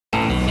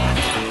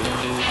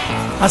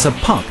As a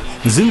pup,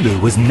 Zulu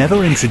was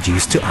never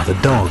introduced to other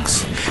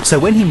dogs, so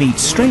when he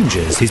meets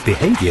strangers, his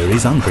behaviour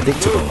is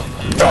unpredictable.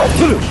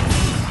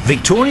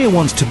 Victoria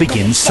wants to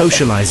begin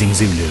socialising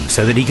Zulu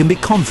so that he can be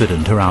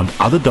confident around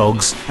other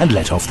dogs and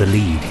let off the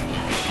lead.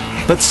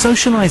 But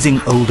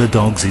socialising older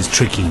dogs is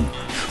tricky.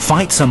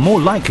 Fights are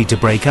more likely to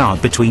break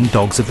out between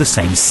dogs of the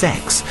same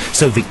sex,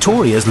 so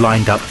Victoria's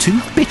lined up 2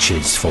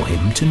 bitches for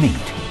him to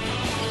meet.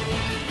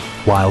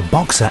 While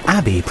boxer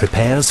Abby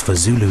prepares for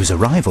Zulu's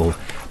arrival,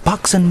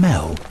 Bucks and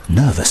Mel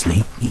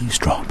nervously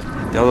eavesdrop.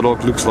 The other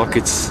dog looks like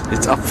it's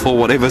up for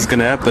whatever's going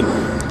to happen.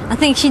 I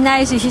think she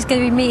knows that she's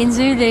going to be meeting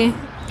Zulu.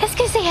 Let's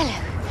go say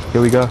hello.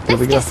 Here we go, here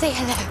we go. Let's go say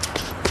hello.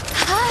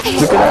 Hi.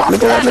 Look at that,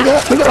 look at that, look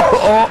at that, look at that.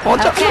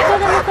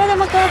 Oh, Oh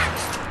my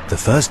God. The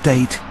first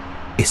date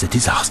is a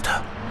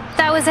disaster.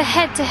 That was a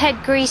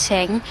head-to-head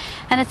greeting,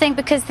 and I think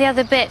because the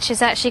other bitch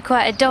is actually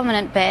quite a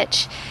dominant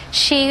bitch,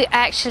 she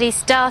actually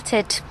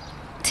started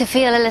to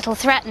feel a little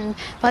threatened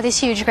by this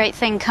huge great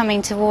thing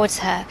coming towards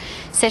her.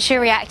 So she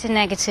reacted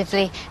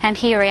negatively and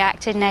he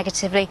reacted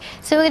negatively.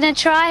 So we're going to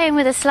try him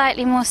with a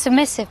slightly more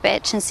submissive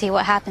bitch and see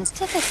what happens.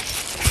 Say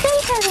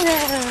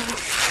hello.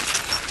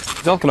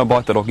 He's not going to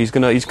bite the dog, he's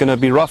going to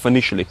be rough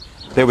initially.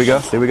 There we go,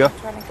 there we go.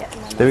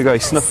 There we go,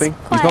 he's sniffing,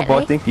 he's not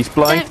biting, he's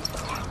playing.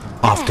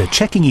 After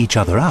checking each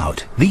other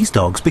out, these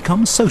dogs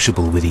become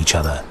sociable with each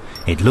other.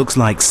 It looks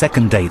like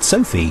second date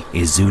Sophie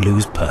is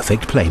Zulu's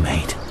perfect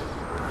playmate.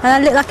 And I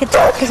look like a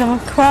dog because I'm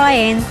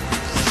crying.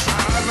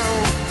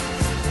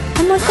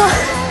 Oh my God.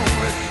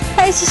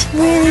 That is just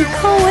really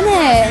cool, isn't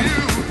it?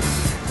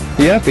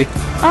 Are you happy?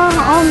 Oh,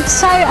 I'm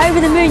so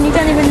over the moon, you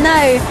don't even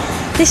know.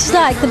 This is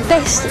like the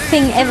best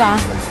thing ever.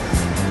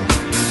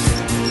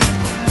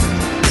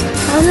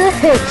 Oh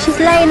look, she's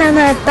laying on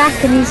her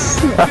back and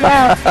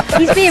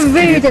he's being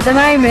rude at the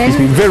moment. He's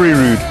being very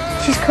rude.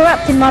 She's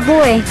corrupting my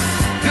boy.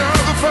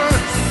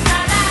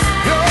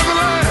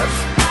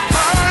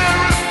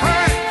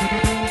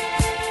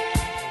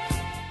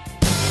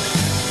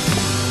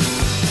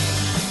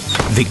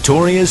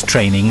 Victoria's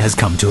training has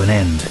come to an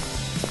end.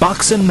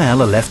 Bucks and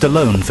Mel are left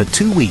alone for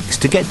 2 weeks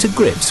to get to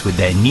grips with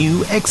their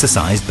new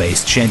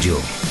exercise-based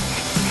schedule.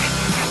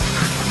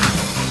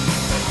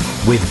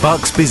 With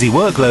Buck's busy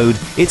workload,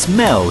 it's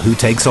Mel who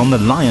takes on the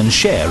lion's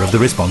share of the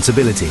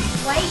responsibility.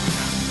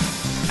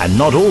 And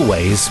not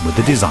always with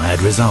the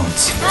desired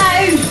results.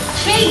 No,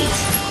 cheat!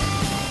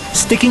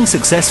 Sticking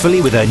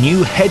successfully with her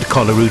new head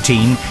collar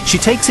routine, she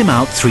takes him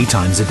out 3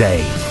 times a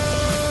day.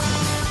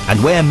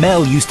 And where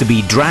Mel used to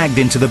be dragged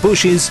into the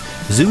bushes,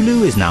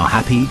 Zulu is now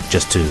happy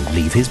just to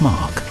leave his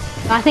mark.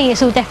 I think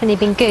it's all definitely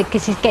been good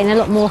because he's getting a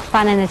lot more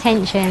fun and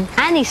attention.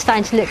 And he's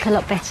starting to look a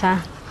lot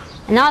better.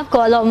 And I've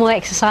got a lot more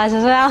exercise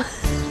as well.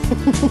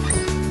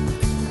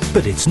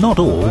 But it's not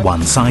all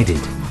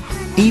one-sided.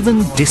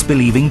 Even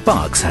disbelieving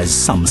Bucks has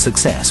some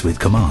success with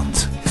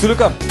commands. Zulu,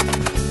 come.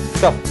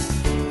 Come.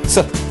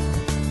 Sit.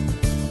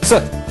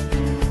 Sit.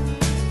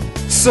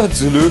 Sit,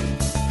 Zulu.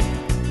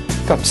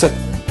 Come, sit.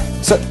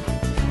 Sit.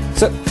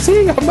 Sit.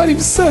 See, I might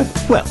even sit.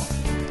 Well,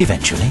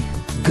 eventually.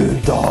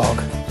 Good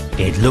dog.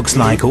 It looks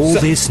like all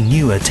this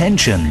new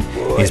attention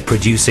is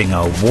producing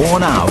a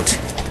worn-out,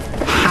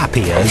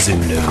 happier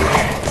Zulu.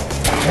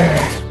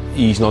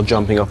 He's not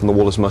jumping up on the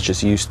wall as much as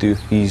he used to.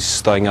 He's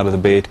staying out of the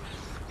bed.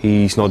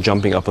 He's not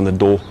jumping up on the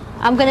door.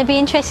 I'm going to be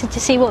interested to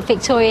see what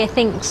Victoria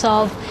thinks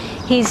of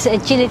his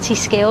agility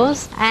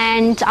skills,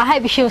 and I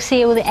hope she'll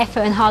see all the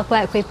effort and hard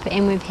work we've put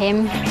in with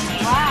him.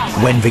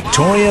 When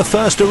Victoria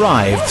first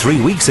arrived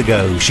 3 weeks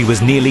ago, she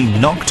was nearly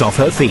knocked off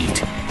her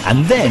feet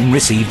and then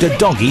received a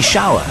doggy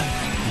shower.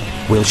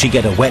 Will she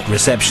get a wet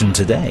reception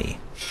today?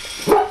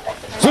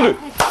 Zulu!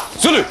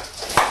 Zulu!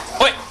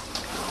 Oi!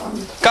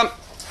 Come!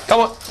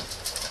 Come on!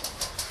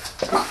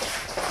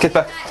 Get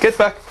back! Get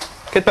back!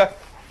 Get back!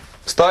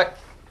 Stay!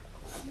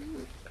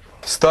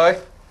 Stay!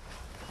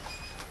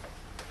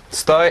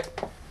 Stay!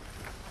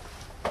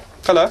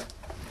 Hello!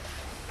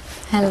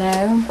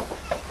 Hello.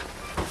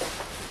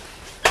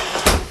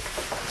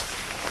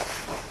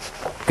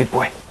 Good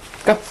boy.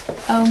 Come!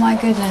 Oh my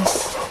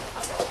goodness.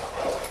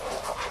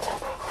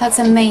 That's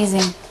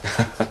amazing.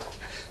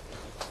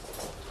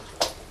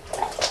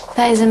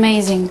 That is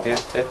amazing. Yeah,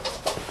 yeah.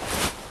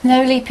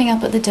 No leaping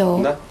up at the door.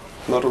 No,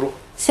 not at all.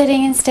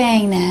 Sitting and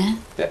staying there.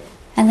 Yeah.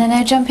 And then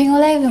no jumping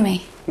all over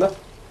me. No.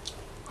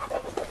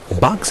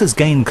 Bucks has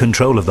gained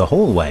control of the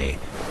hallway.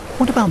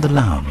 What about the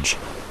lounge?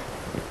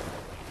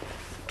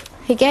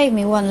 He gave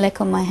me one lick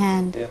on my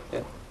hand. Yeah,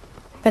 yeah.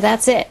 But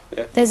that's it.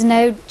 Yeah. There's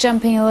no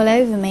jumping all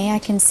over me. I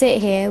can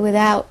sit here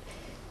without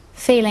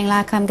feeling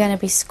like I'm going to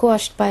be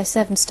squashed by a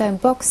 7-stone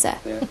boxer.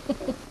 Yeah.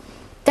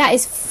 That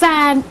is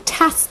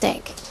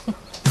fantastic.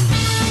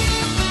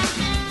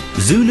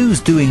 Zulu's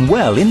doing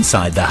well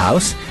inside the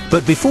house,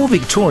 but before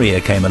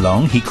Victoria came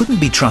along, he couldn't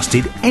be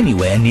trusted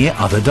anywhere near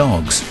other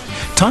dogs.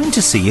 Time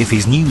to see if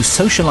his new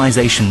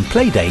socialisation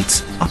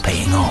playdates are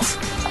paying off.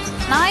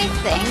 I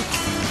think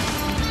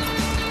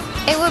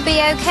it would be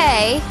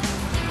okay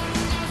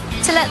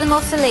to let them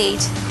off the lead.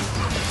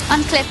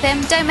 Unclip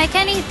him. Don't make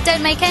any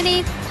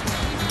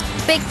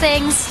big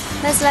things.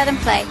 Let's let him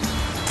play.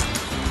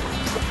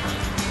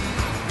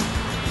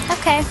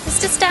 Okay, let's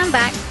just stand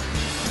back.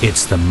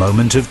 It's the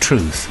moment of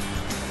truth.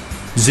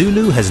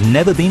 Zulu has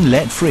never been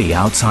let free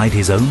outside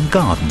his own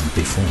garden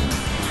before.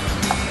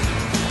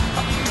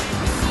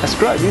 That's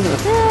great, isn't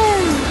it?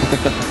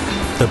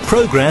 The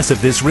progress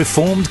of this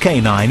reformed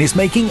canine is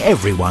making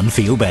everyone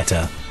feel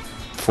better.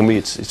 For me,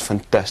 it's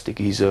fantastic.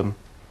 He's a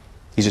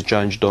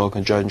changed dog,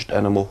 a changed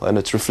animal, and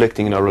it's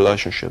reflecting in our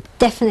relationship.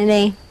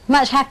 Definitely.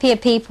 Much happier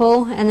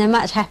people and a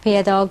much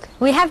happier dog.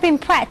 We have been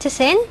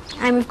practicing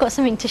and we've got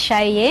something to show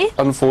you.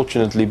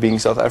 Unfortunately, being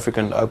South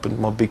African, opened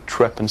my big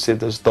trap and said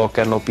this dog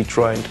cannot be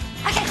trained.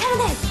 Okay, come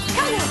on then.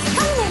 Come on then.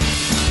 Come on then.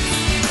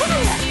 Come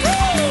on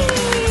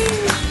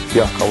then.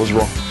 Yeah, I was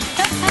wrong.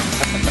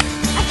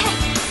 Okay.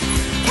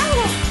 Come on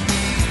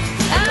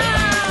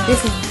then.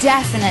 This is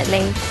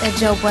definitely a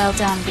job well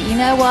done, but you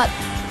know what?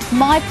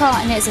 My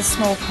part in it is a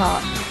small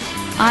part.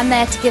 I'm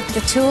there to give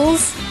the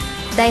tools,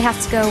 they have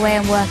to go away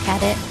and work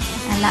at it,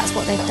 and that's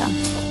what they've done.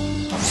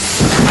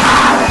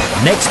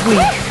 Next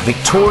week,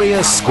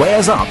 Victoria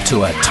squares up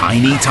to a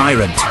tiny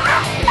tyrant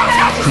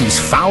whose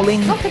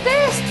fouling, Look at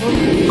this!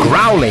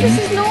 growling,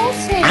 This is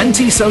naughty!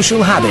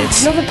 antisocial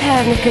habits Another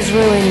pair of knickers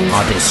ruined.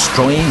 are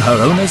destroying her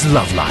owner's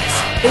love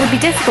life. It would be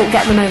difficult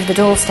getting them over the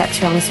doorstep,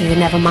 to be honest with you,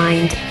 never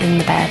mind in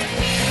the bed.